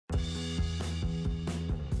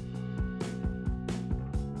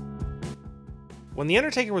When The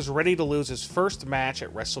Undertaker was ready to lose his first match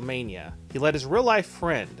at WrestleMania, he let his real-life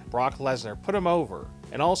friend, Brock Lesnar, put him over.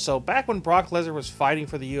 And also, back when Brock Lesnar was fighting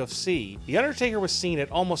for the UFC, The Undertaker was seen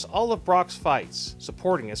at almost all of Brock's fights,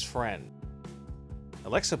 supporting his friend.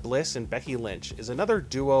 Alexa Bliss and Becky Lynch is another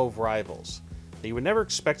duo of rivals that you would never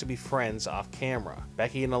expect to be friends off camera.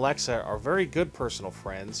 Becky and Alexa are very good personal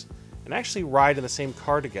friends and actually ride in the same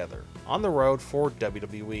car together, on the road for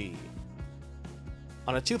WWE.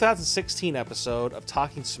 On a 2016 episode of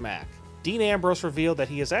Talking Smack, Dean Ambrose revealed that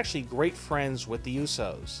he is actually great friends with the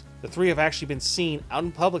Usos. The three have actually been seen out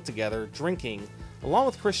in public together drinking, along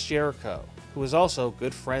with Chris Jericho, who is also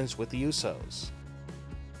good friends with the Usos.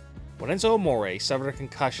 When Enzo Amore suffered a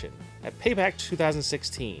concussion at Payback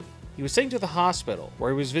 2016, he was taken to the hospital where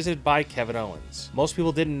he was visited by Kevin Owens. Most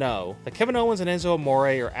people didn't know that Kevin Owens and Enzo Amore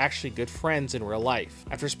are actually good friends in real life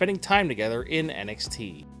after spending time together in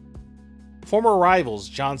NXT. Former rivals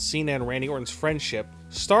John Cena and Randy Orton's friendship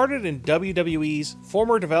started in WWE's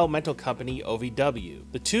former developmental company OVW.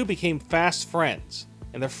 The two became fast friends,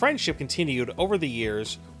 and their friendship continued over the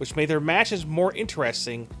years, which made their matches more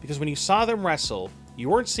interesting because when you saw them wrestle, you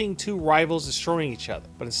weren't seeing two rivals destroying each other,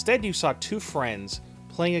 but instead you saw two friends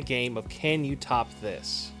playing a game of can you top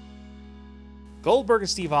this. Goldberg and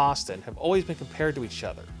Steve Austin have always been compared to each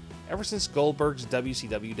other, ever since Goldberg's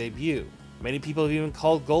WCW debut. Many people have even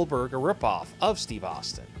called Goldberg a ripoff of Steve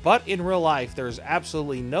Austin. But in real life, there is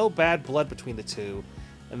absolutely no bad blood between the two,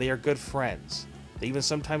 and they are good friends. They even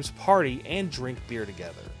sometimes party and drink beer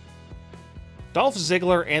together. Dolph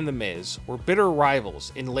Ziggler and The Miz were bitter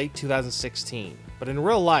rivals in late 2016, but in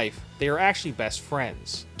real life, they are actually best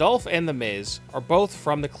friends. Dolph and The Miz are both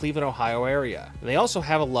from the Cleveland, Ohio area, and they also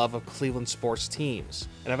have a love of Cleveland sports teams,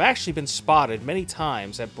 and have actually been spotted many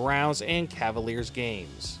times at Browns and Cavaliers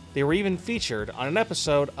games. They were even featured on an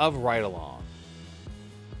episode of Ride Along.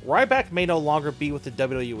 Ryback may no longer be with the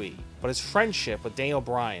WWE, but his friendship with Daniel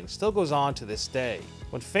Bryan still goes on to this day.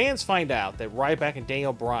 When fans find out that Ryback and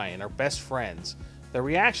Daniel Bryan are best friends, their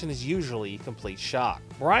reaction is usually complete shock.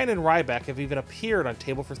 Bryan and Ryback have even appeared on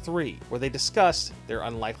Table for Three, where they discussed their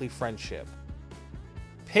unlikely friendship.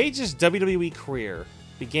 Paige's WWE career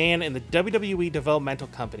began in the WWE developmental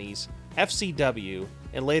companies FCW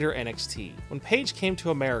and later NXT. When Paige came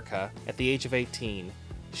to America at the age of 18,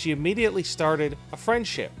 she immediately started a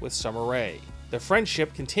friendship with Summer Rae. Their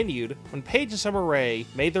friendship continued when Paige and Summer Rae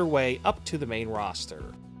made their way up to the main roster.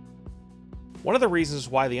 One of the reasons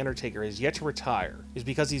why The Undertaker is yet to retire is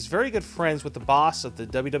because he's very good friends with the boss of the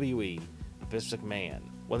WWE, Vince McMahon.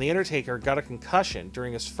 When The Undertaker got a concussion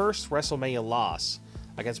during his first WrestleMania loss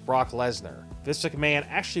against Brock Lesnar, Vince McMahon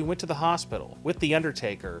actually went to the hospital with The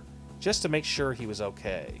Undertaker just to make sure he was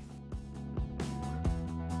okay.